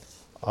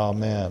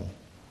Amen.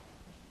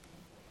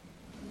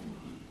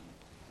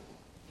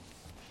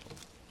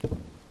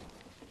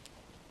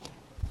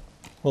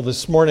 Well,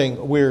 this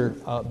morning we're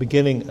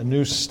beginning a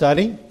new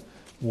study.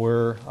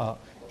 We're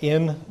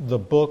in the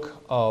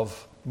book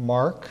of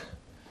Mark,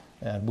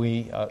 and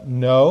we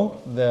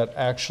know that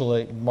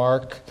actually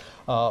Mark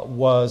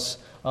was,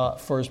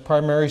 for his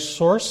primary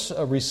source,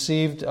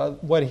 received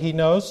what he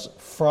knows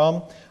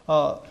from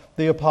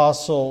the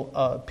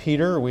Apostle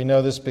Peter. We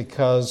know this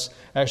because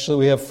actually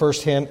we have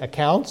firsthand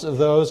accounts of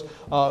those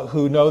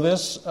who know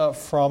this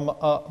from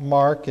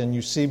Mark, and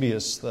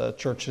Eusebius, the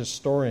church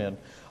historian,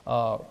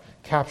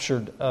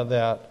 captured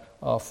that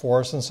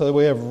for us, and so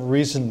we have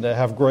reason to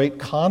have great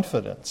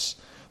confidence.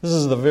 This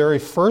is the very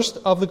first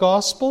of the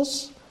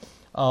Gospels,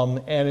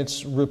 and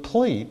it's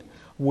replete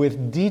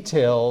with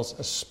details,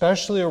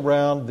 especially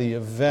around the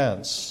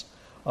events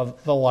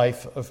of the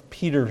life of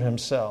Peter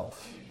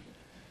himself.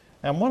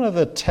 And one of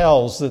the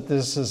tells that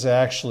this is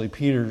actually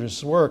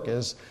Peter's work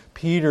is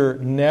Peter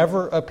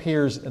never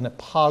appears in a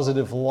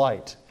positive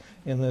light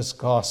in this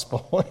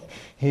gospel.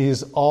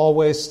 He's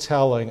always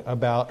telling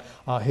about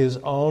his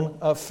own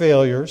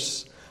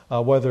failures,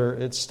 whether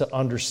it's to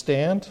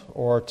understand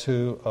or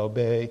to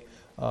obey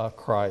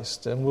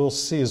Christ. And we'll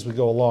see as we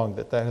go along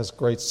that has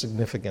great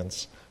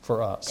significance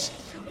for us.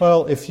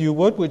 Well, if you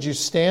would you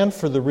stand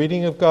for the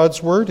reading of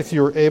God's Word, if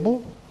you're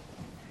able?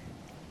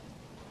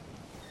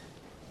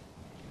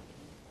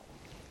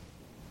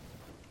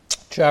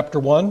 Chapter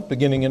 1,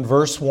 beginning in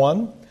verse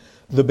 1.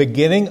 The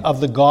beginning of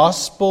the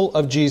gospel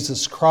of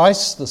Jesus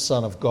Christ, the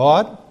Son of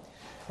God.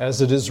 As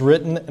it is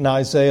written in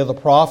Isaiah the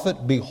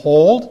prophet,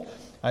 "Behold,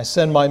 I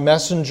send my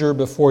messenger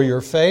before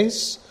your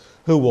face,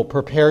 who will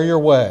prepare your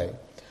way.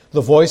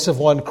 The voice of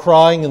one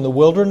crying in the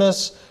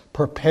wilderness,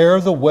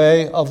 prepare the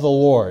way of the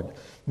Lord.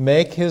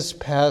 Make his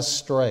paths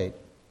straight."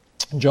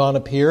 John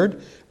appeared,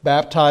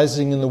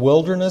 baptizing in the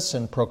wilderness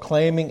and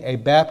proclaiming a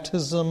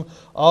baptism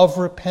of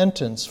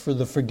repentance for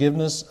the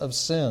forgiveness of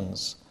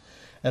sins.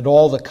 And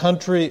all the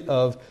country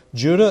of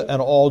Judah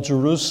and all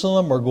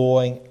Jerusalem were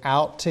going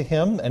out to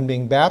him and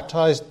being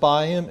baptized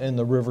by him in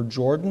the river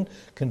Jordan,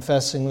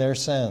 confessing their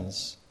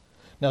sins.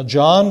 Now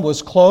John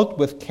was clothed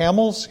with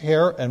camel's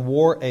hair and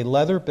wore a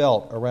leather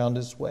belt around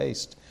his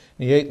waist.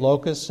 And he ate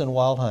locusts and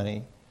wild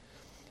honey.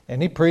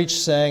 And he preached,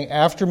 saying,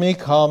 "After me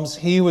comes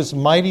he who is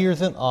mightier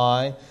than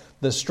I,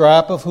 the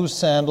strap of whose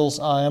sandals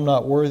I am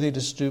not worthy to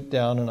stoop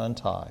down and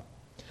untie.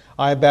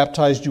 I have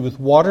baptized you with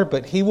water,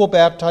 but he will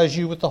baptize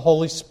you with the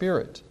Holy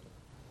Spirit."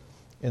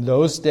 In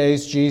those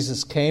days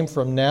Jesus came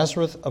from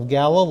Nazareth of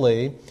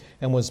Galilee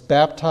and was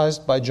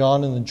baptized by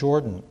John in the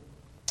Jordan.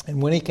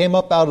 And when he came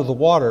up out of the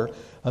water,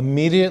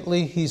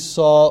 immediately he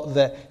saw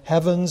the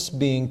heavens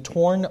being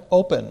torn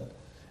open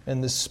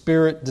and the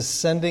Spirit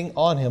descending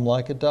on him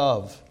like a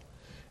dove.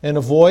 And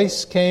a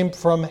voice came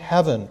from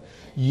heaven,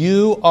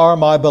 "You are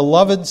my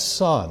beloved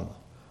Son.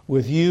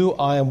 With you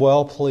I am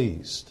well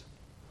pleased."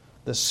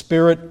 The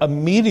Spirit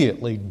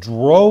immediately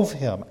drove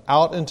him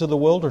out into the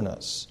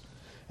wilderness,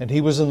 and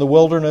he was in the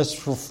wilderness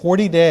for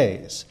 40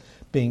 days,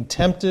 being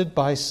tempted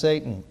by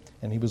Satan,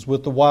 and he was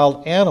with the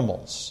wild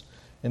animals,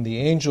 and the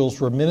angels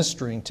were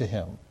ministering to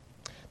him.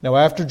 Now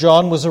after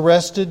John was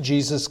arrested,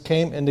 Jesus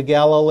came into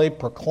Galilee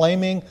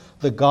proclaiming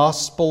the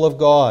gospel of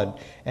God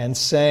and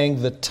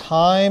saying, "The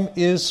time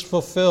is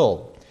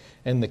fulfilled,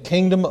 and the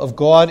kingdom of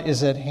God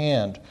is at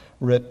hand.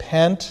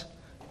 Repent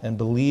and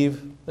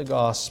believe the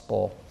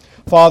gospel."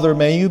 Father,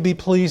 may you be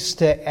pleased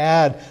to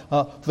add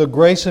the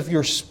grace of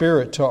your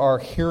Spirit to our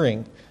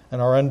hearing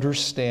and our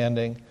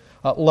understanding.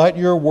 Let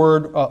your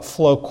word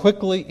flow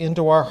quickly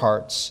into our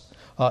hearts,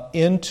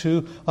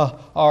 into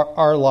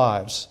our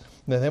lives,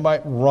 that they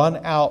might run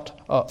out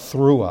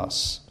through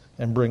us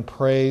and bring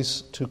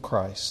praise to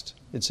Christ.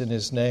 It's in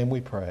his name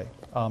we pray.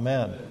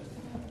 Amen.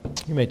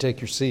 You may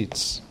take your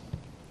seats.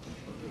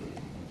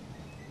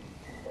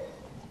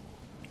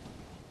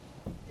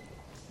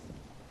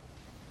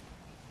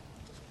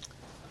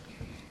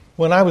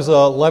 When I was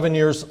 11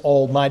 years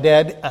old, my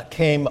dad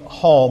came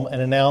home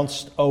and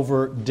announced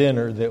over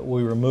dinner that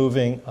we were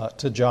moving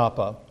to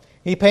Joppa.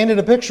 He painted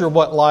a picture of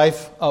what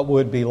life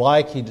would be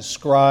like. He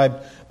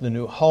described the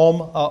new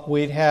home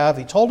we'd have.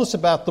 He told us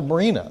about the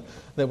marina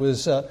that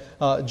was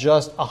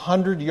just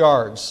 100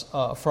 yards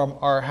from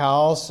our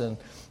house, and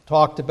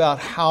talked about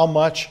how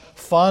much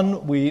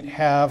fun we'd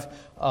have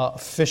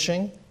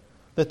fishing,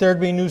 that there'd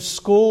be new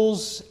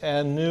schools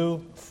and new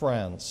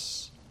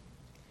friends.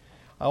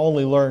 I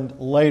only learned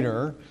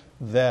later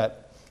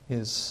that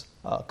his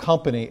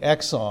company,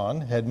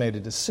 Exxon, had made a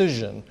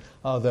decision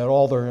that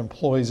all their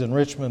employees in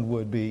Richmond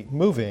would be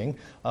moving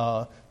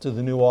to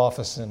the new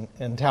office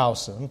in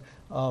Towson.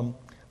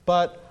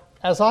 But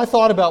as I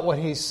thought about what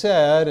he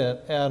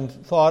said and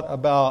thought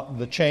about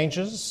the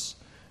changes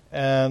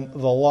and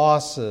the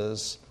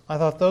losses, I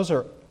thought those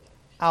are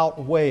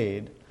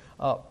outweighed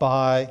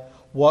by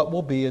what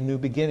will be a new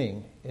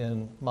beginning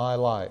in my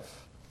life.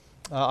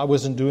 I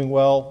wasn't doing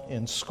well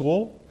in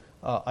school.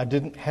 I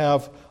didn't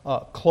have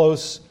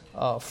close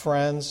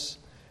friends.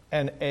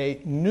 And a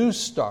new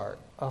start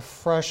a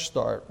fresh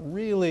start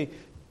really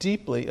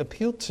deeply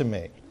appealed to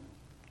me.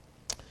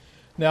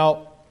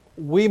 Now,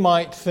 we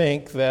might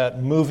think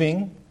that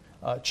moving,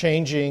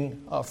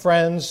 changing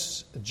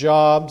friends,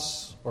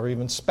 jobs, or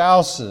even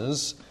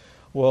spouses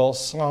will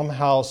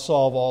somehow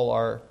solve all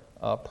our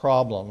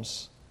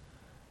problems.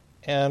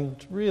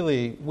 And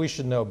really, we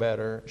should know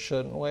better,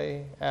 shouldn't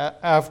we?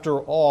 After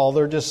all,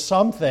 there are just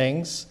some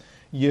things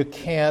you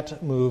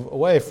can't move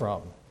away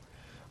from.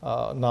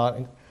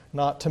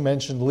 Not to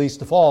mention,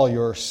 least of all,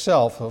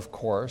 yourself, of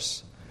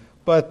course.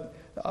 But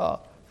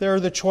there are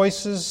the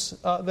choices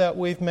that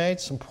we've made,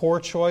 some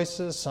poor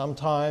choices,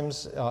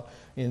 sometimes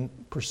in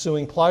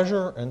pursuing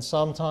pleasure and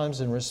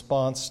sometimes in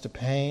response to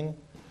pain.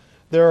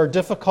 There are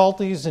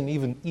difficulties and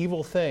even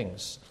evil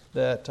things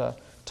that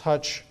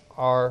touch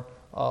our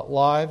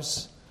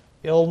lives: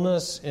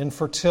 illness,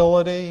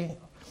 infertility,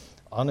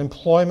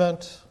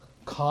 unemployment,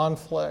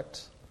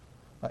 conflict,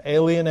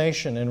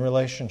 alienation in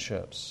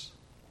relationships.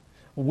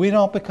 We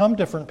don't become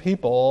different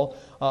people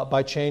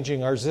by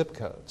changing our zip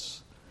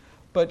codes.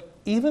 But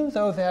even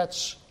though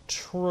that's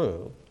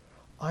true,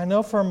 I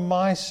know for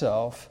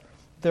myself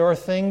there are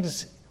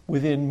things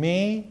within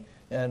me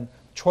and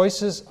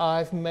choices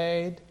I've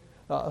made,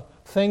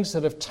 things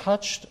that have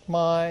touched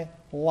my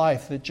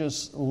life that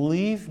just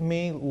leave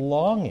me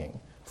longing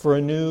for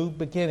a new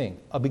beginning,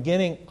 a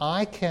beginning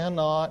I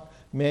cannot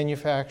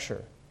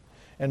manufacture.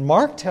 And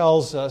Mark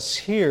tells us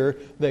here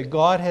that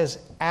God has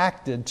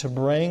acted to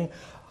bring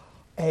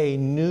a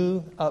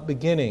new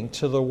beginning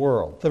to the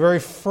world. The very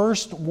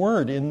first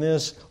word in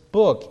this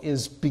book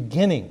is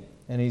beginning,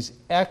 and he's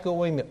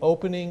echoing the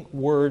opening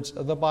words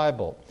of the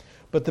Bible.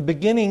 But the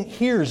beginning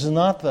here is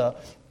not the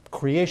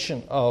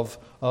creation of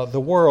the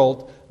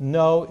world.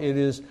 No, it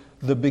is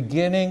the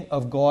beginning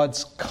of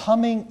God's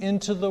coming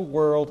into the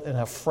world in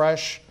a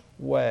fresh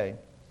way.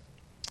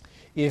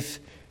 If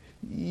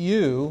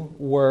you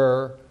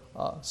were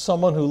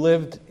someone who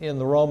lived in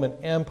the Roman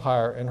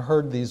Empire and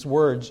heard these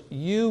words,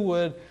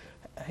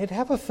 it'd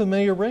have a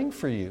familiar ring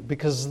for you,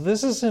 because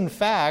this is in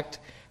fact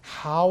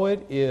how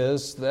it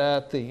is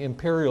that the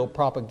imperial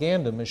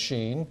propaganda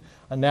machine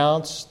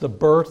announced the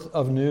birth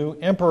of new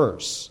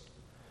emperors.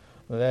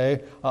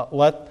 They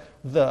let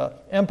the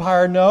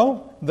empire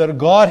know that a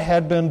god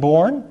had been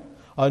born,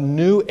 a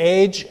new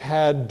age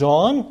had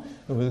dawned.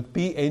 It would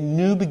be a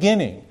new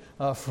beginning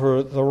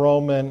for the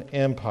Roman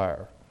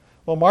Empire.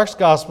 Well, Mark's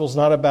gospel is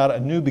not about a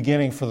new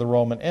beginning for the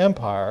Roman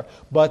Empire,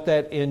 but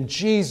that in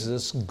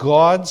Jesus,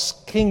 God's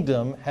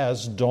kingdom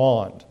has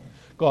dawned.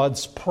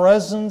 God's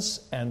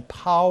presence and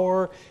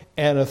power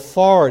and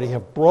authority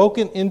have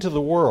broken into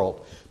the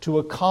world to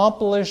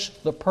accomplish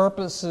the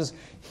purposes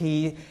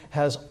He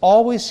has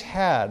always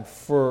had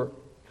for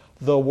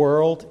the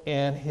world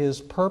and His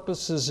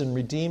purposes in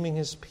redeeming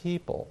His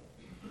people.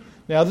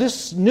 Now,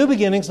 this new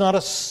beginning is not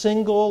a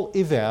single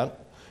event,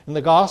 and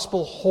the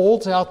gospel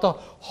holds out the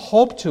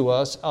hope to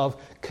us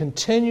of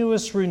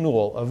continuous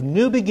renewal, of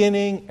new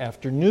beginning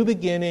after new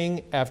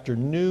beginning after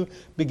new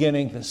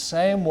beginning, the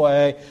same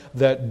way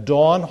that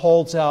dawn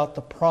holds out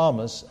the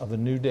promise of a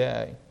new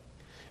day.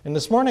 And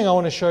this morning I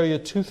want to show you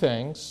two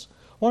things.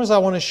 One is I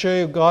want to show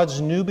you God's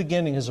new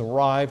beginning has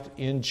arrived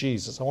in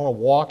Jesus. I want to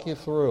walk you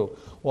through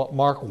what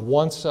Mark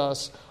wants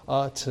us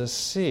to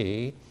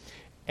see,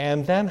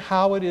 and then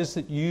how it is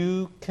that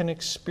you can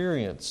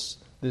experience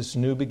this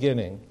new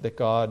beginning that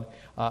God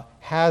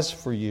has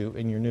for you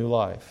in your new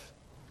life.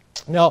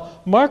 Now,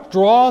 Mark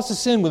draws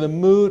us in with a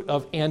mood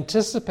of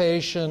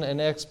anticipation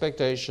and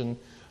expectation,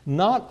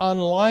 not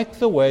unlike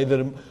the way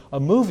that a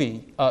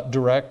movie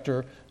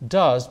director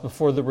does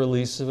before the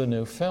release of a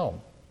new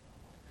film.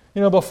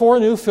 You know, before a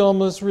new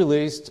film is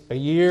released, a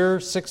year,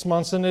 6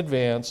 months in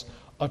advance,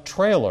 a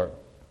trailer,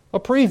 a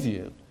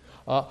preview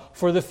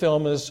for the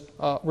film is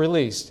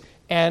released.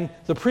 And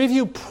the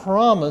preview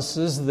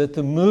promises that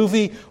the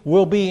movie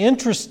will be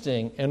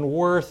interesting and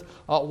worth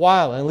a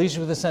while, and leaves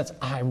you with a sense,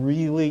 I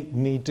really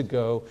need to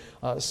go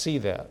see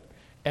that.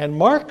 And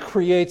Mark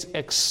creates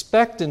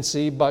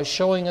expectancy by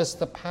showing us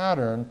the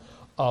pattern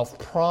of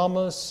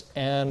promise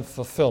and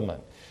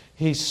fulfillment.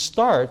 He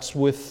starts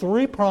with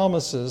 3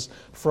 promises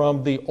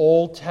from the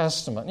Old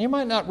Testament. You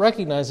might not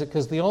recognize it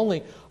because the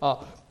only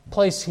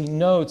place he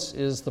notes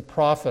is the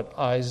prophet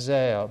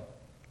Isaiah.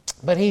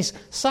 But he's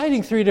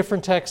citing 3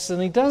 different texts,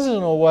 and he does it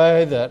in a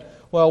way that,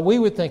 well, we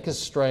would think is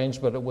strange,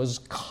 but it was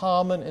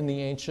common in the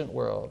ancient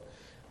world.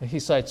 He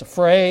cites a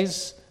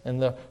phrase,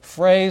 and the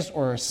phrase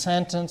or a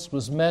sentence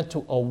was meant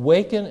to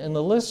awaken in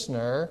the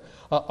listener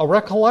a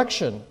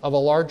recollection of a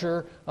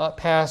larger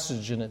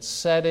passage in its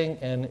setting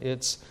and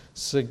its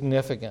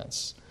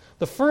significance.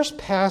 The first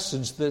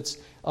passage that's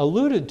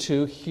alluded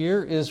to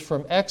here is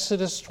from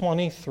Exodus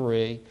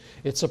 23.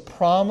 It's a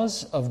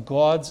promise of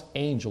God's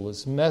angel,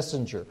 His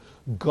messenger,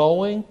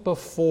 going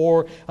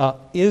before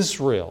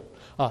Israel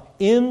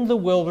in the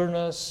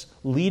wilderness,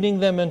 leading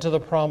them into the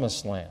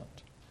promised land.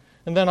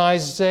 And then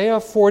Isaiah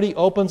 40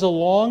 opens a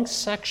long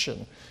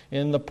section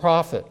in the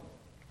prophet,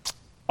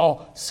 a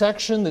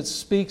section that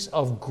speaks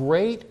of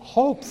great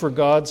hope for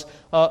God's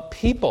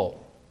people.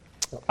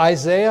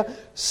 Isaiah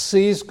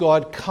sees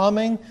God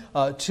coming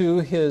to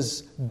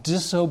his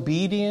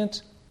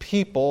disobedient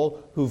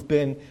people who've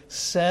been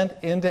sent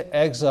into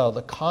exile,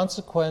 the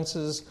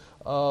consequences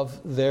of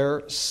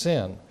their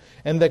sin.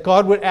 And that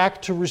God would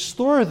act to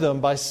restore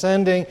them by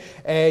sending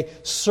a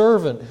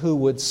servant who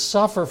would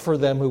suffer for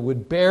them, who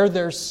would bear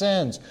their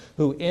sins,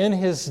 who in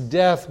his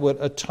death would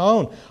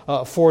atone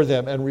for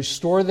them and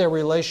restore their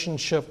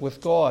relationship with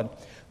God.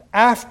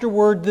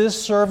 Afterward,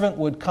 this servant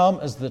would come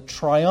as the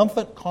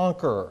triumphant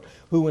conqueror,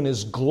 who in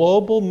his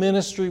global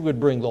ministry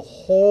would bring the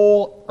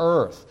whole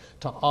earth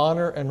to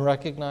honor and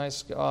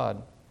recognize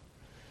God.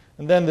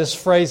 And then this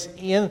phrase,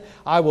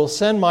 I will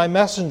send my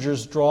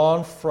messengers,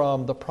 drawn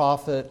from the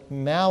prophet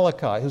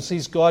Malachi, who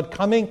sees God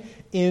coming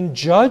in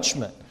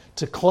judgment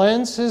to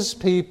cleanse his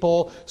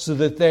people so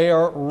that they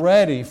are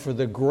ready for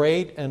the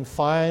great and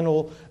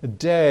final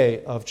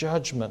day of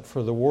judgment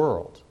for the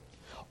world.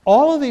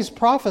 All of these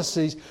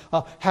prophecies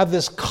have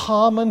this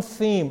common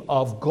theme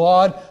of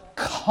God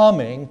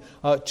coming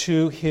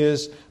to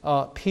his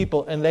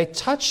people. And they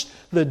touch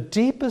the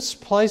deepest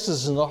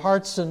places in the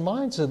hearts and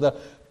minds of the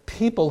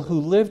people who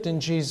lived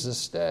in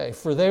Jesus' day,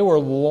 for they were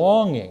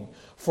longing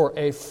for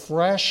a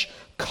fresh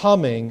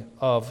coming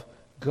of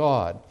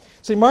God.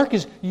 See, Mark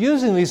is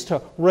using these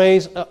to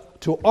raise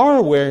to our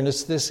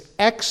awareness this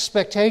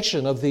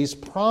expectation of these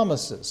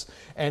promises.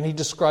 And he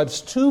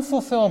describes two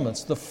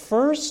fulfillments. The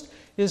first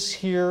is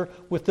here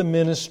with the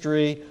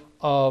ministry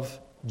of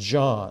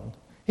John.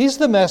 He's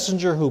the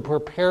messenger who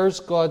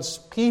prepares God's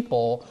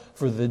people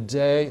for the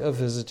day of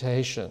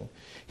visitation.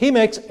 He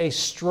makes a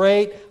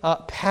straight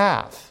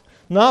path,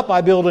 not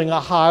by building a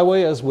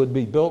highway as would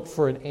be built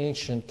for an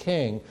ancient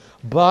king,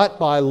 but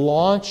by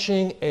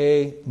launching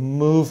a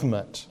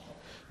movement.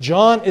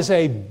 John is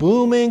a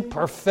booming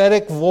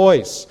prophetic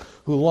voice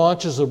who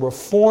launches a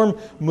reform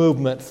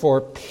movement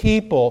for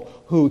people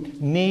who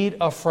need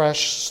a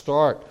fresh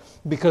start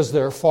because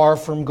they're far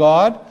from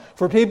God,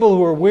 for people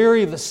who are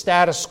weary of the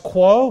status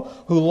quo,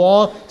 who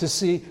long to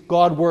see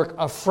God work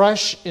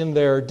afresh in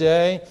their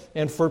day,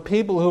 and for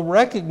people who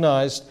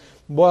recognized,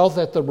 well,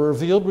 that the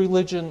revealed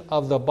religion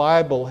of the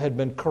Bible had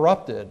been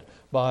corrupted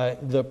by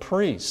the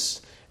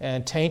priests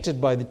and tainted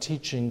by the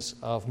teachings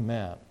of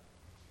men.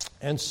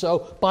 And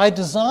so, by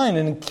design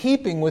and in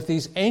keeping with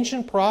these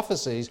ancient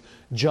prophecies,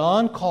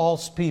 John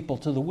calls people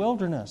to the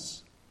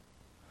wilderness.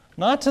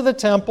 Not to the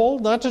temple,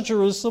 not to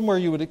Jerusalem where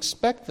you would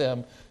expect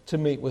them to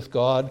meet with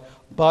God,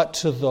 but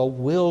to the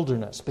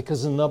wilderness.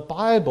 Because in the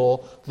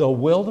Bible, the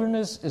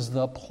wilderness is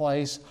the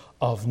place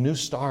of new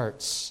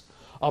starts,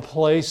 a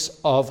place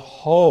of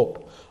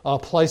hope, a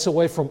place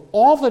away from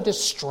all the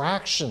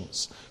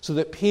distractions so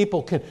that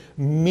people can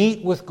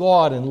meet with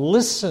God and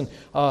listen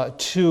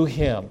to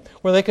Him,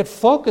 where they could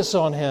focus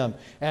on Him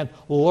and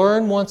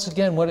learn once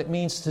again what it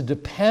means to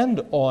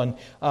depend on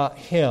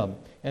Him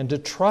and to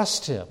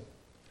trust Him.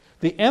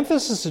 The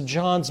emphasis of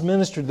John's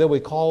ministry, though we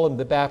call him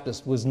the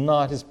Baptist, was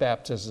not his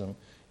baptism.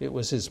 It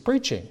was his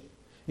preaching.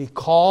 He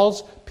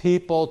calls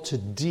people to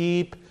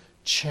deep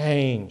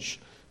change,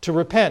 to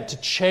repent, to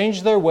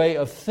change their way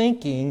of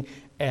thinking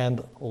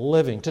and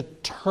living, to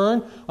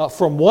turn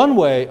from one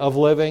way of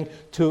living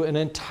to an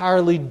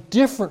entirely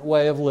different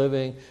way of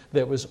living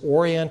that was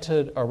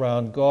oriented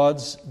around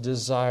God's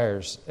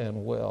desires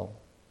and will.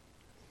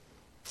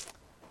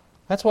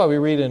 That's why we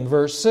read in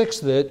verse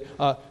 6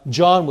 that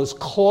John was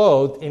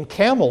clothed in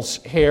camel's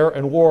hair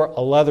and wore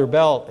a leather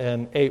belt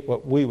and ate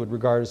what we would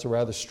regard as a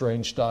rather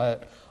strange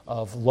diet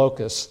of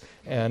locusts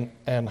and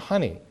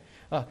honey.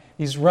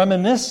 He's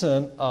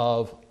reminiscent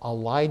of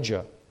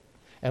Elijah.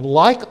 And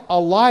like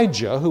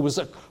Elijah, who was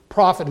a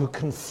prophet who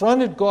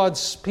confronted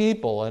God's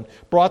people and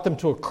brought them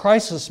to a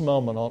crisis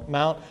moment on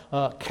Mount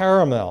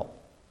Carmel,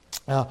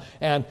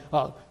 and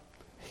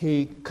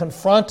he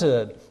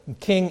confronted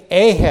King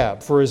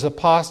Ahab for his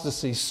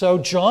apostasy. So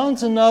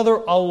John's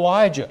another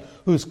Elijah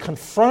who's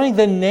confronting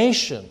the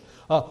nation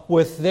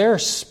with their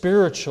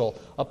spiritual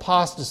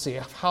apostasy,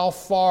 of how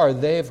far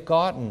they've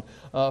gotten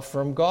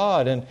from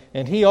God.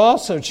 And he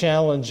also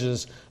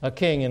challenges a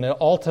king, and it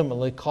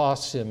ultimately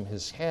costs him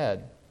his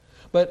head.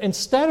 But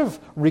instead of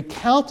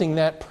recounting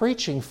that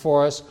preaching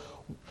for us,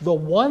 the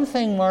one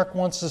thing Mark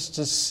wants us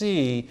to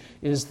see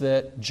is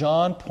that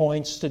John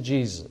points to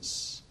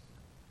Jesus.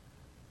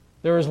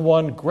 There is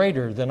one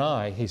greater than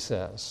I, he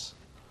says.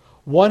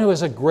 One who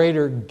has a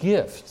greater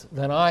gift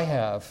than I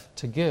have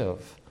to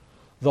give.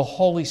 The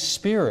Holy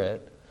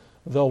Spirit,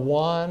 the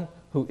one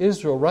who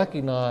Israel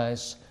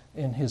recognized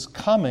in his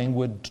coming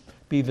would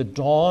be the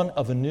dawn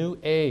of a new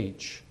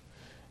age.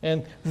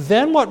 And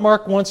then what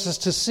Mark wants us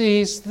to see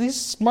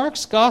is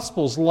Mark's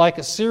gospel is like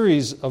a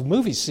series of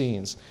movie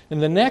scenes.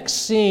 And the next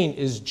scene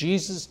is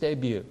Jesus'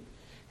 debut.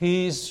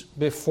 He's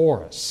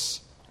before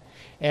us.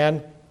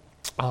 And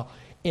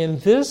in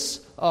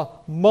this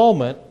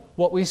moment,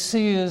 what we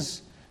see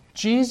is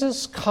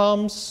Jesus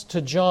comes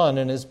to John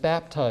and is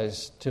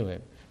baptized to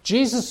him.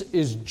 Jesus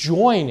is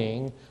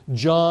joining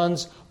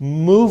John's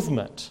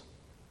movement,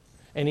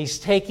 and he's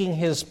taking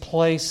his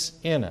place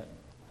in it.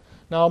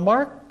 Now,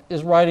 Mark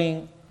is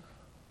writing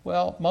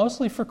Well,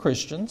 mostly for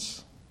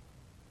Christians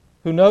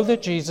who know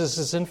that Jesus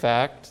is in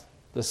fact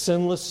the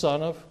sinless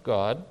Son of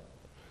God.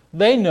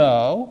 They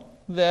know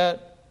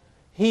that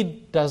he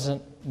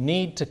doesn't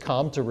need to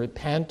come to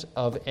repent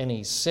of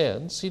any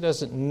sins. He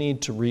doesn't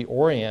need to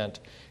reorient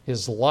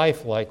his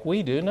life like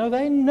we do. No,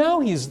 they know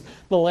he's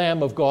the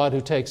Lamb of God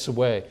who takes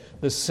away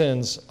the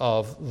sins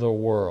of the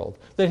world,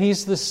 that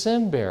he's the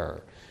sin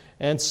bearer.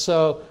 And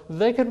so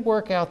they could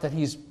work out that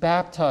he's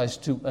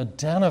baptized to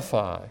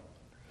identify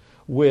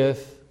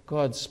with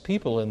God's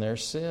people in their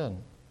sin.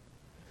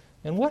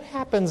 And what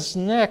happens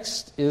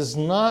next is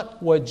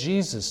not what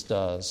Jesus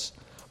does,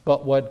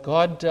 but what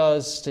God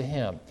does to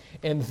him.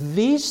 And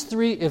these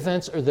three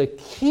events are the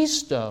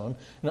keystone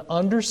in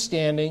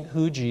understanding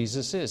who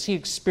Jesus is. He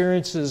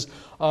experiences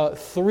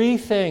three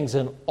things,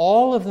 and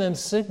all of them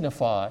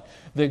signify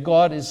that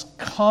God is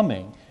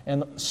coming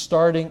and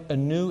starting a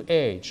new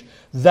age.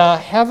 The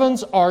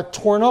heavens are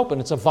torn open.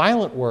 It's a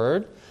violent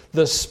word.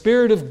 The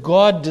Spirit of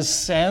God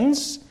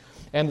descends,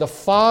 and the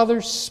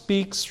Father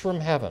speaks from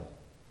heaven.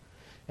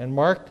 And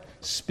Mark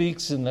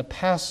speaks in the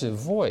passive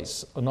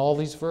voice in all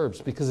these verbs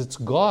because it's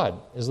God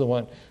is the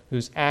one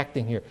who's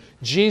acting here.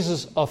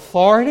 Jesus'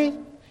 authority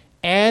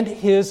and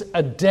his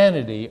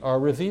identity are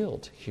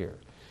revealed here.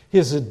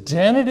 His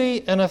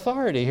identity and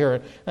authority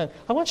here. And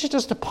I want you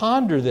just to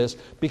ponder this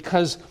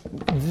because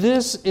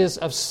this is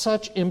of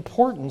such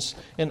importance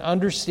in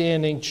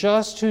understanding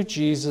just who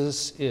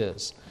Jesus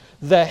is.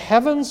 The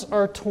heavens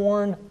are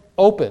torn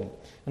open.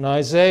 And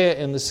Isaiah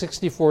in the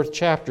 64th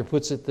chapter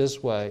puts it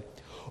this way: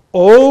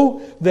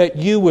 "Oh, that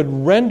you would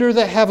render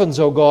the heavens,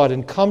 O God,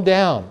 and come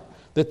down,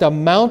 that the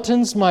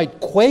mountains might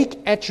quake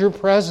at your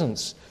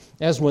presence,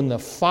 as when the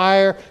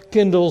fire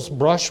kindles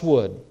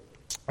brushwood,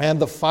 and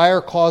the fire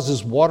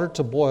causes water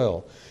to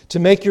boil, to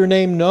make your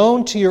name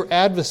known to your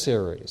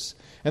adversaries,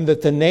 and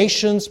that the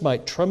nations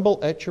might tremble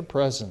at your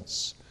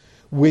presence.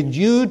 When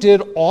you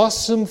did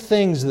awesome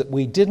things that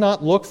we did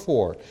not look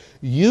for,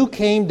 you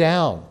came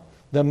down,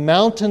 the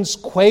mountains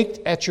quaked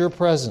at your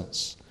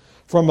presence.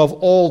 From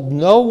of old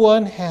no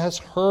one has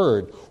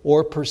heard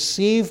or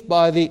perceived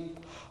by the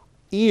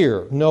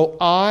ear, no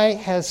eye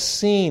has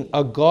seen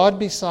a God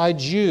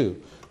besides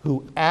you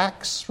who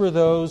acts for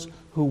those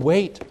who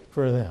wait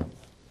for them."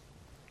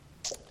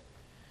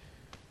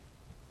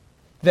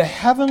 The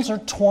heavens are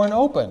torn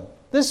open.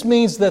 This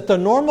means that the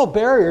normal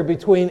barrier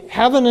between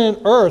heaven and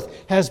earth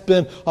has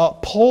been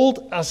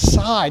pulled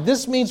aside.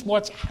 This means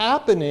what's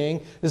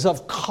happening is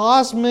of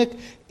cosmic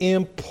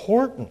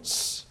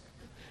importance.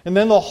 And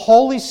then the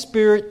Holy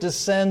Spirit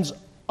descends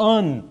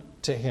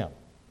unto him.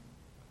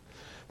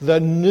 The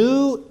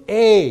new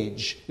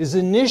age is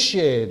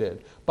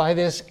initiated by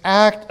this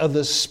act of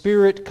the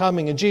Spirit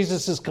coming. And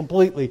Jesus is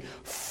completely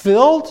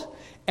filled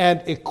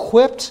and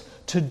equipped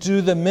to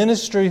do the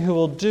ministry he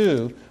will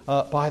do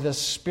by the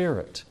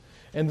Spirit.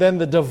 And then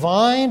the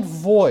divine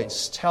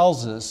voice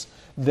tells us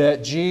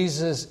that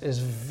Jesus is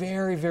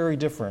very, very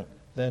different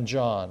than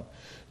John.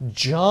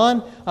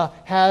 John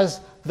has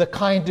the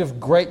kind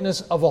of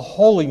greatness of a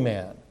holy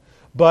man,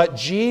 but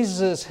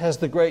Jesus has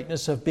the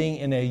greatness of being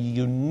in a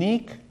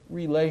unique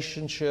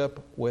relationship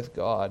with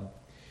God.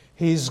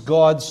 He's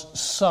God's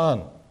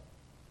Son.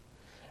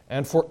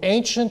 And for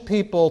ancient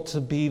people to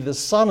be the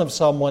son of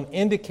someone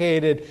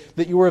indicated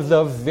that you were of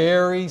the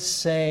very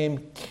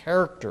same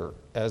character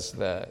as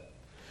they.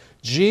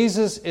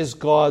 Jesus is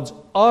God's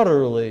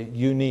utterly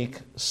unique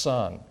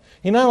Son.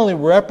 He not only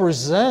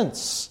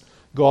represents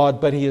God,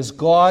 but he is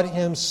God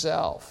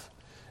himself.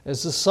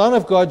 As the Son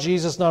of God,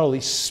 Jesus not only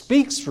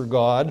speaks for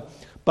God,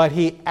 but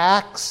he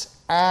acts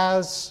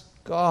as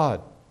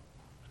God.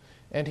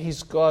 And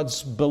he's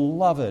God's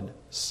beloved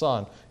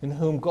Son, in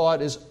whom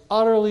God is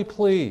utterly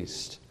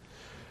pleased.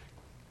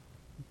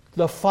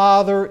 The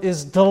Father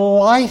is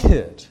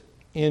delighted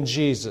in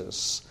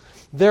Jesus.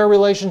 Their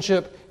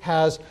relationship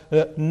has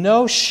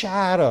no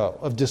shadow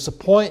of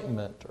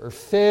disappointment or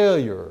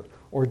failure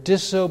or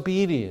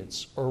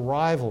disobedience or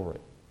rivalry.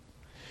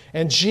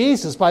 And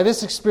Jesus, by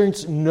this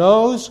experience,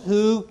 knows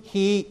who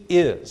he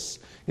is.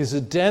 His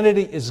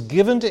identity is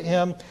given to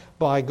him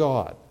by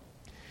God.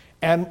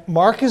 And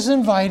Mark is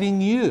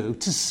inviting you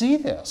to see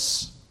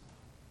this.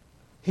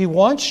 He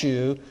wants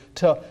you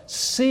to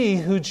see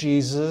who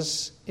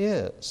Jesus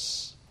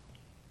is.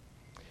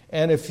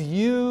 And if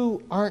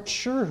you aren't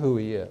sure who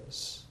he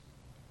is,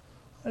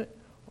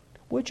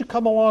 would you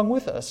come along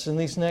with us in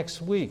these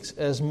next weeks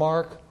as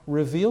Mark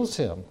reveals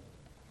him?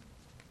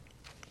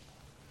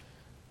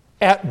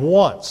 At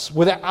once,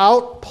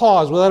 without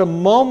pause, without a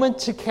moment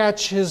to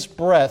catch his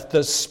breath,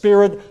 the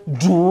Spirit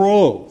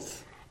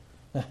drove.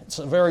 It's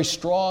a very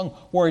strong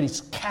word.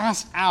 He's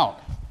cast out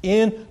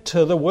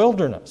into the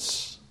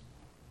wilderness.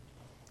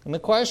 And the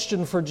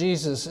question for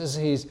Jesus as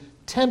he's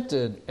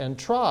tempted and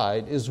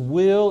tried is,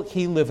 will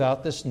he live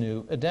out this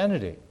new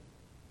identity?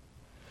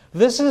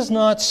 This is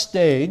not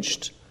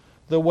staged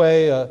the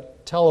way a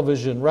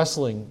television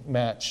wrestling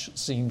match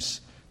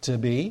seems to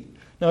be.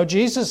 No,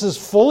 Jesus is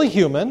fully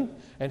human,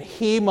 and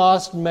he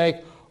must make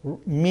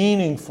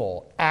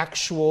meaningful,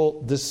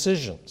 actual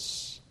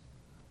decisions.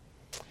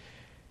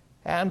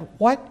 And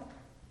what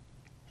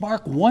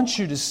Mark wants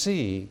you to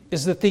see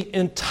is that the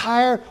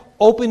entire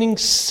opening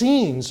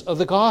scenes of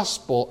the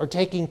gospel are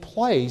taking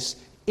place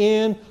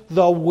in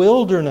the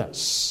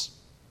wilderness.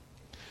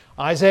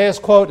 Isaiah's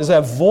quote is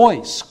that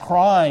voice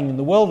crying in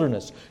the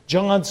wilderness.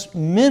 John's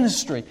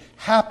ministry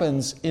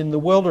happens in the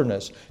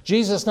wilderness.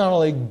 Jesus not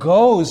only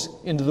goes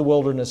into the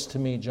wilderness to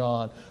meet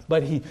John,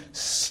 but he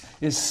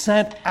is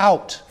sent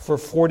out for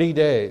 40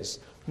 days.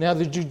 Now,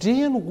 the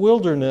Judean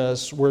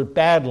wilderness were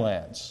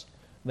badlands.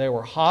 They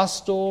were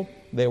hostile,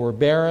 they were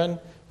barren.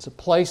 It's a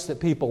place that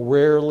people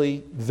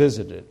rarely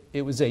visited.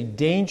 It was a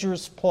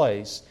dangerous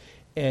place,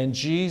 and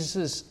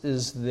Jesus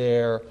is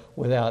there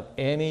without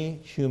any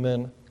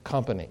human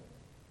company.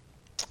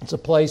 It's a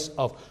place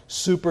of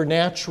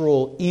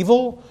supernatural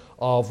evil,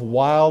 of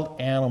wild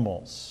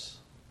animals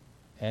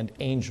and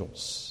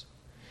angels.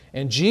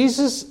 And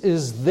Jesus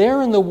is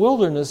there in the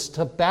wilderness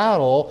to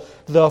battle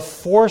the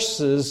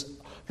forces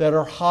that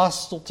are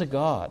hostile to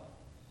God,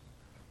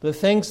 the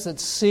things that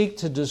seek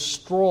to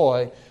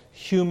destroy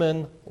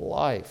human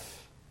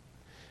life.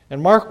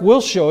 And Mark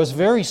will show us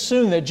very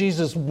soon that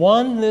Jesus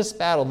won this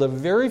battle. The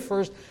very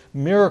first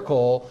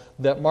miracle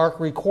that Mark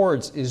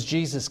records is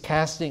Jesus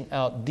casting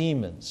out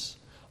demons,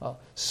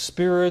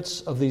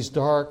 spirits of these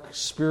dark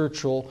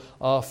spiritual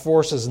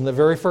forces. In the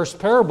very first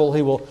parable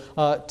he will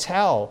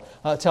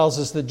tells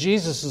us that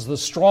Jesus is the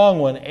strong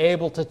one,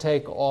 able to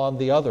take on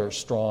the other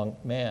strong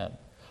man.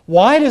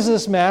 Why does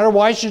this matter?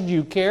 Why should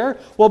you care?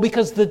 Well,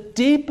 because the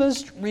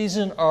deepest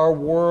reason our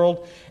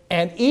world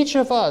and each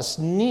of us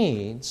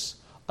needs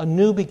a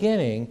new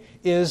beginning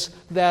is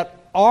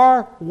that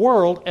our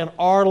world and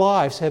our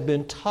lives have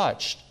been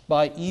touched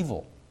by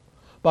evil,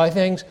 by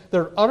things that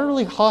are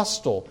utterly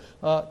hostile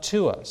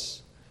to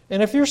us.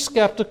 And if you're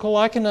skeptical,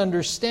 I can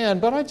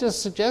understand, but I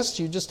just suggest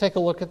you just take a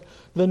look at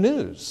the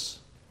news.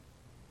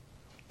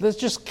 There's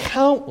just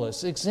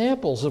countless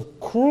examples of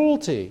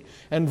cruelty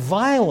and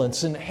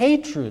violence and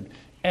hatred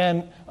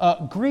and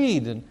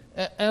greed,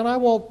 and I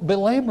won't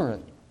belabor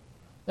it.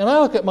 And I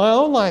look at my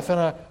own life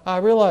and I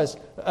realize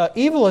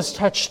evil has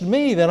touched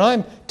me, then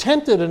I'm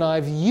tempted and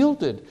I've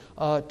yielded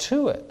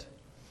to it.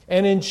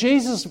 And in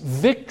Jesus,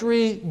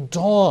 victory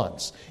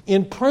dawns.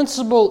 In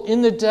principle,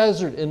 in the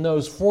desert, in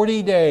those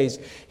 40 days,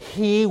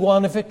 he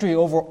won a victory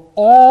over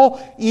all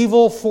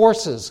evil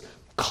forces,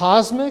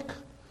 cosmic,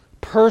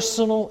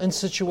 personal, and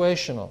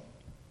situational.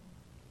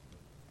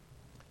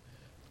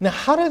 Now,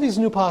 how do these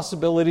new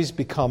possibilities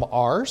become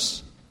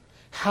ours?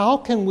 How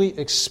can we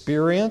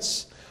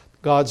experience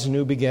God's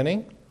new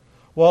beginning?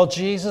 Well,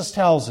 Jesus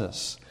tells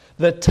us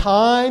the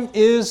time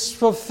is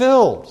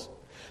fulfilled.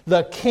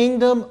 The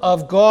kingdom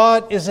of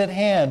God is at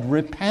hand.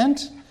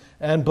 Repent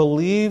and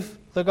believe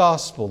the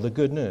gospel, the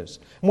good news.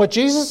 And what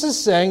Jesus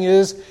is saying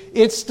is,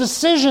 it's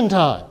decision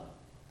time.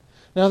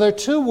 Now, there are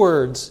two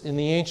words in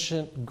the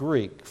ancient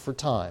Greek for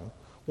time.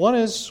 One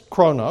is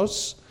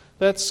chronos,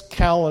 that's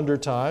calendar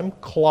time,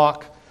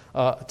 clock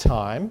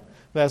time.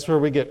 That's where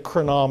we get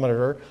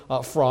chronometer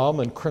from,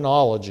 and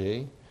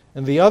chronology.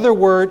 And the other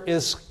word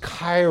is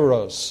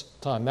kairos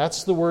time.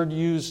 That's the word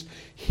used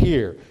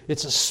here.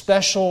 It's a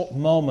special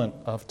moment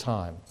of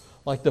time,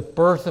 like the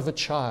birth of a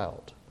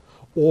child,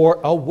 or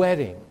a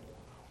wedding,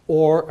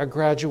 or a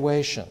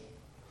graduation.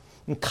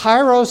 And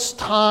kairos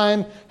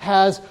time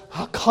has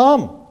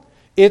come.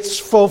 It's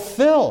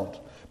fulfilled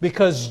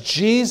because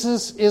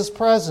Jesus is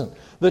present.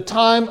 The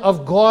time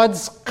of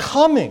God's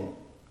coming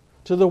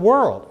to the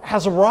world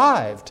has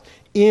arrived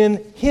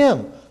in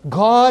Him.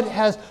 God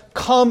has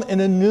come in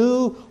a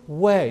new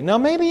way. Now,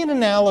 maybe an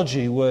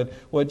analogy would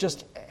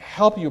just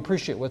help you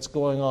appreciate what's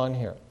going on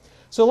here.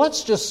 So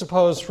let's just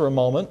suppose for a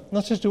moment,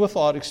 let's just do a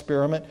thought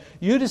experiment.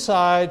 You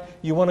decide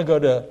you want to go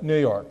to New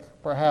York.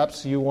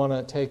 Perhaps you want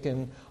to take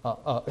in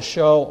a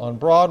show on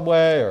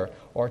Broadway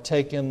or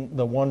take in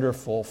the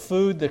wonderful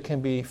food that can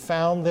be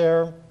found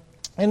there.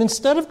 And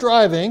instead of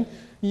driving,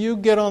 you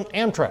get on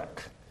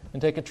Amtrak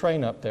and take a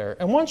train up there.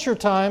 And once your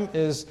time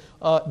is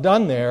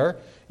done there,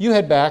 you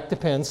head back to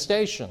Penn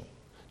Station.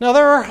 Now,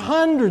 there are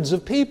hundreds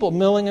of people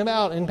milling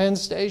about in Penn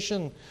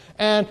Station,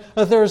 and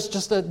there's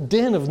just a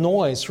din of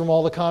noise from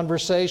all the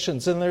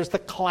conversations, and there's the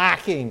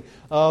clacking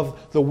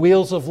of the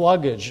wheels of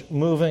luggage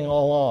moving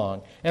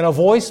along, and a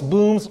voice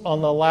booms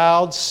on the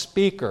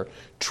loudspeaker.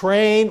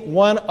 Train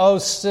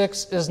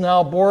 106 is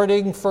now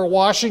boarding for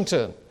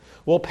Washington.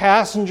 Will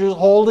passengers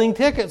holding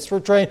tickets for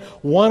train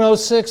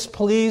 106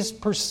 please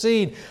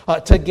proceed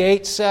to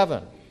gate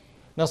 7?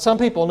 Now, some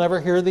people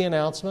never hear the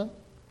announcement.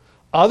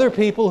 Other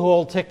people who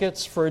hold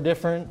tickets for a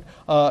different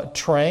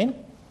train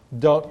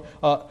don't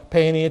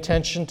pay any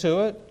attention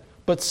to it.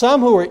 But some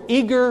who are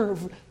eager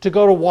to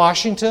go to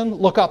Washington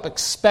look up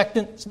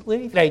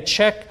expectantly. They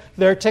check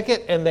their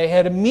ticket and they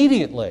head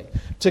immediately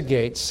to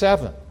gate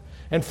 7.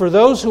 And for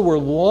those who were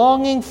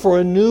longing for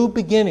a new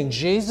beginning,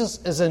 Jesus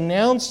is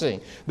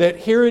announcing that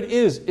here it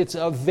is. It's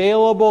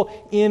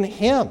available in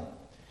Him.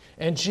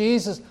 And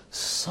Jesus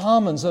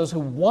summons those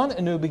who want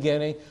a new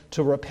beginning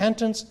to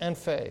repentance and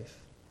faith.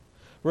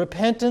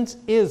 Repentance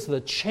is the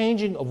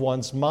changing of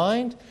one's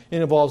mind.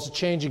 It involves the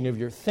changing of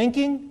your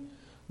thinking,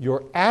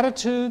 your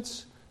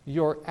attitudes,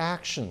 your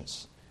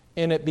actions.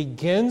 And it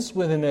begins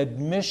with an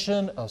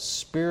admission of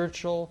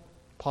spiritual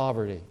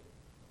poverty.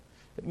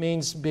 It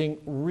means being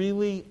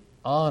really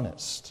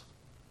honest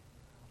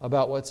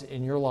about what's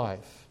in your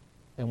life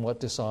and what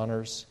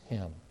dishonors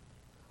Him,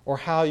 or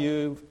how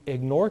you've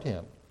ignored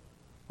Him,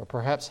 or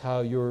perhaps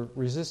how you're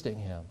resisting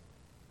Him.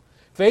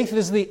 Faith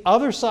is the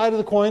other side of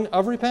the coin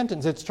of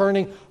repentance. It's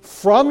turning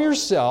from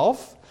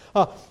yourself,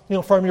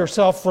 from your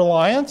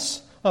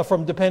self-reliance,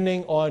 from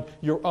depending on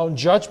your own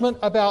judgment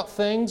about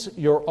things,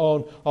 your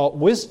own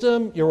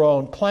wisdom, your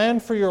own plan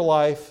for your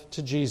life,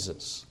 to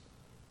Jesus.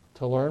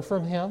 To learn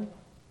from Him,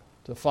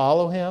 to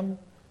follow Him,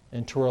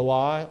 and to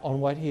rely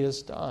on what He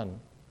has done.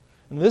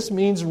 And this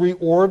means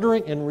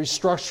reordering and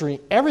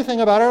restructuring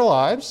everything about our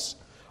lives,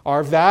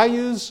 our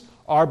values,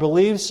 our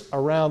beliefs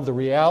around the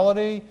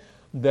reality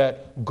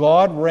that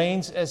God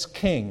reigns as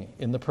King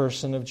in the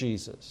person of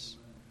Jesus.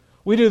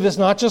 We do this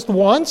not just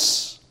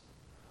once.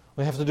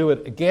 We have to do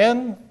it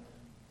again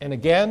and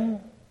again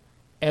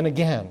and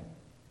again.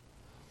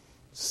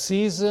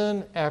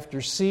 Season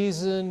after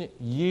season,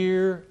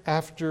 year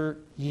after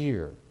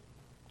year.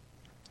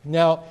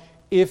 Now,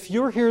 if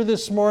you're here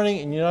this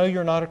morning and you know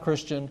you're not a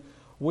Christian,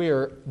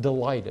 we're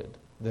delighted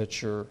that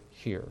you're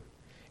here.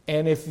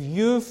 And if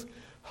you've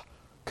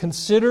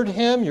considered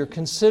Him, you're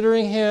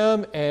considering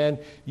Him, and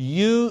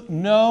you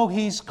know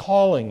He's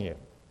calling you,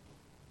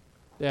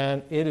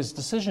 then it is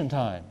decision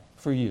time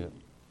for you.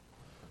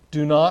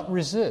 Do not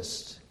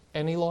resist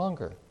any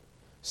longer.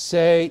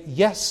 Say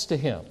yes to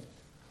Him,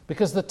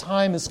 because the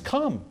time has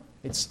come.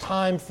 It's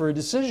time for a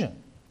decision.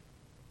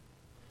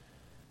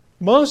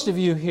 Most of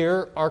you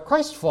here are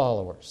Christ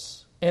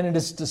followers, and it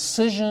is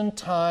decision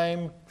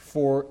time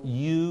for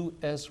you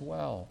as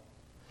well.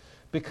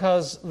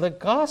 Because the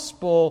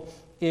gospel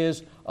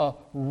is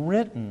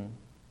written,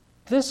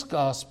 this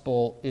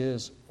gospel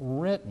is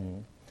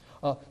written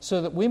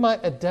so that we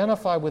might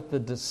identify with the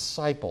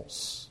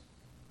disciples.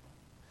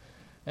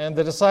 And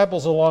the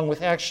disciples, along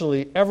with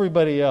actually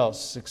everybody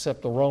else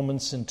except the Roman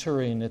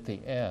centurion at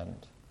the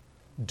end,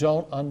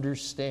 don't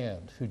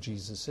understand who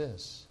Jesus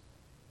is.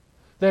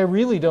 They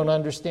really don't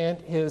understand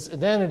His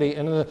identity.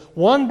 And in the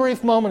one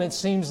brief moment it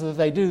seems that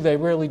they do, they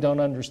really don't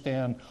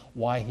understand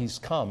why He's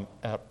come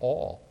at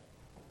all.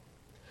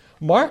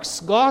 Mark's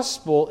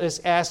gospel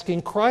is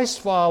asking Christ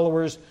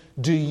followers,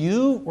 do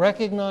you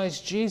recognize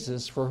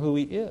Jesus for who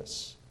He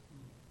is?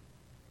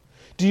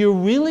 Do you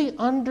really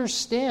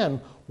understand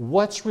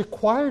what's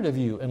required of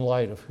you in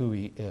light of who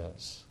He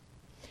is?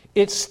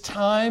 It's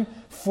time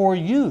for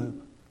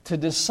you to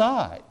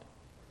decide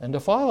and to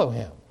follow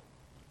Him.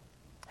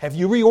 Have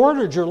you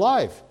reordered your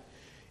life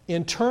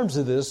in terms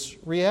of this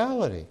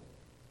reality?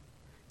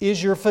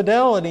 Is your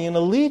fidelity and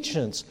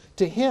allegiance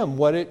to Him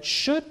what it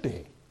should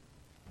be?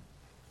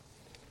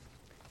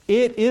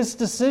 It is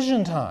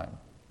decision time.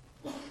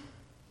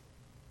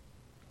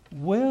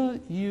 Will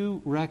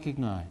you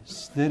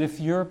recognize that if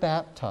you're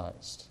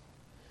baptized,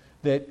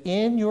 that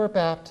in your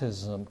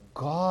baptism,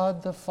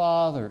 God the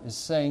Father is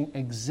saying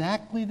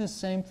exactly the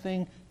same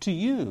thing to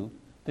you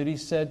that He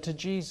said to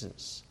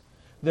Jesus?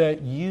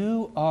 That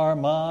you are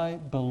my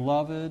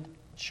beloved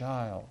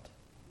child,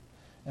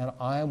 and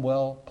I am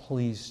well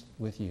pleased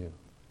with you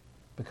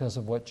because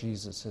of what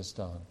Jesus has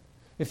done.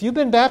 If you've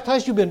been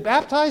baptized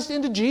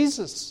into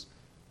Jesus.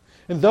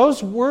 And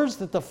those words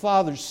that the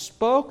Father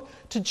spoke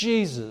to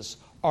Jesus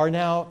are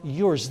now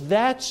yours.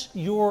 That's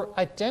your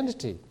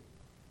identity.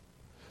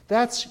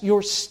 That's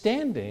your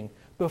standing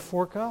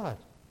before God.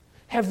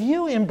 Have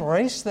you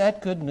embraced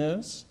that good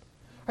news?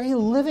 Are you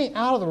living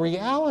out of the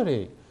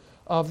reality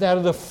of that,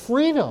 of the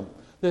freedom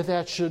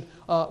that should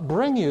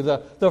bring you,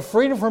 the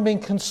freedom from being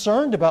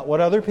concerned about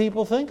what other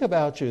people think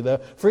about you, the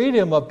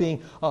freedom of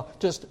being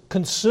just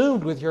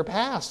consumed with your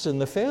past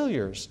and the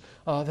failures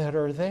that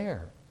are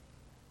there?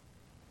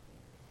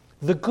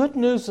 The good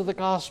news of the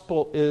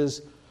gospel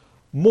is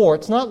more.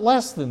 It's not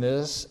less than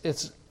this.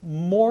 It's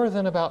more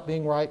than about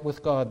being right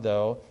with God,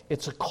 though.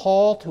 It's a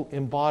call to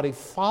embody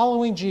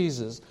following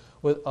Jesus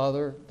with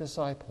other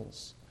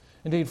disciples.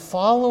 Indeed,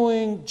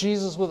 following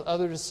Jesus with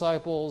other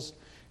disciples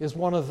is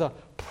one of the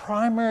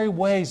primary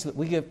ways that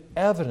we give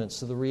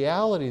evidence of the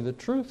reality, the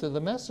truth of the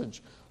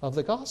message of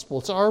the gospel.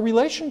 It's our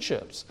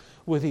relationships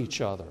with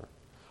each other.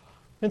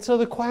 And so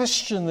the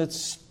question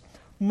that's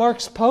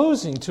Mark's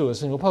posing to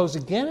us, and he'll pose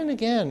again and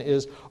again,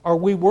 is, are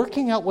we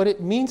working out what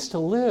it means to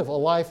live a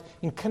life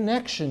in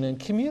connection and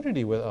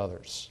community with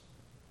others?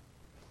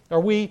 Are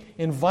we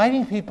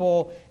inviting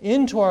people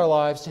into our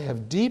lives to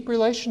have deep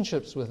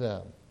relationships with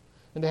them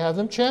and to have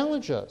them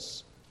challenge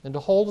us and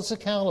to hold us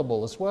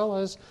accountable, as well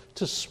as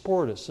to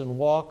support us and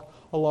walk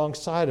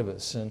alongside of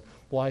us in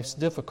life's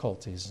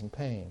difficulties and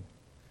pain?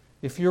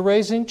 If you're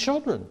raising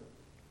children,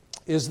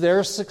 is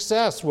their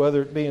success,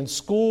 whether it be in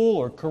school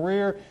or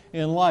career,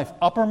 in life,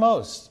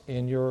 uppermost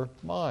in your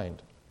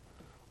mind?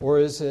 Or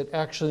is it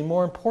actually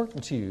more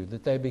important to you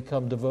that they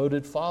become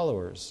devoted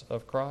followers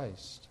of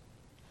Christ?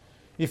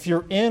 If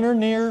you're in or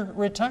near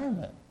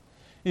retirement,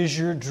 Is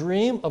your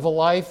dream of a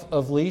life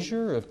of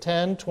leisure, of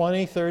 10,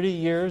 20, 30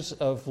 years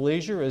of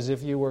leisure, as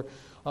if you were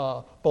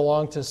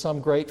belonged to some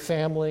great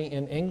family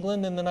in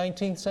England in the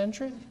 19th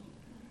century?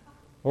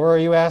 Or are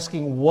you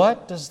asking,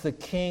 what does the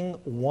King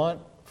want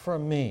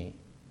from me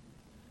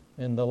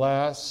in the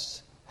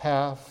last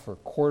half or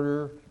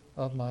quarter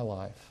of my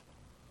life?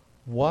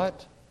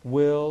 What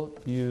will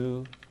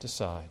you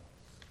decide?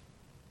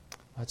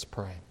 Let's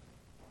pray.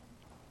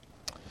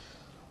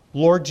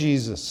 Lord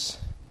Jesus,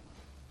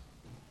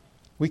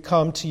 we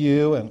come to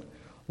you, and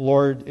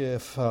Lord,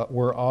 if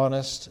we're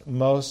honest,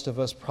 most of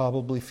us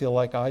probably feel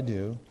like I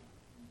do,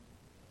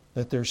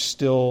 that there's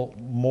still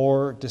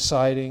more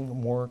deciding,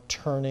 more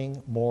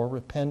turning, more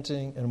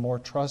repenting, and more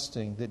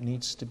trusting that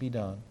needs to be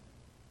done.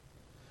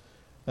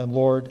 And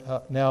Lord,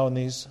 now in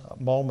these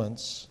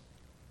moments,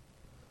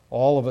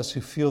 all of us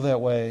who feel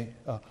that way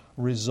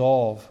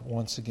resolve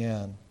once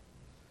again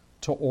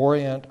to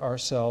orient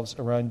ourselves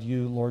around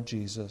you, Lord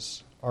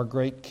Jesus, our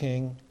great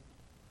King,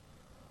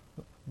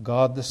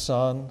 God the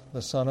Son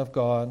of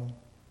God,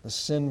 the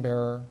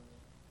sin-bearer,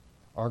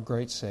 our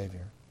great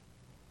Savior.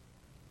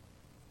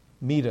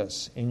 Meet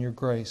us in your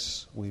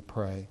grace, we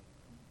pray.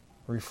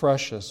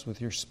 Refresh us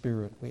with your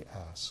Spirit, we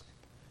ask.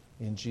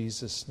 In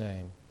Jesus'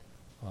 name,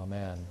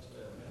 amen.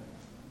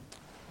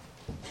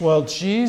 Well, Jesus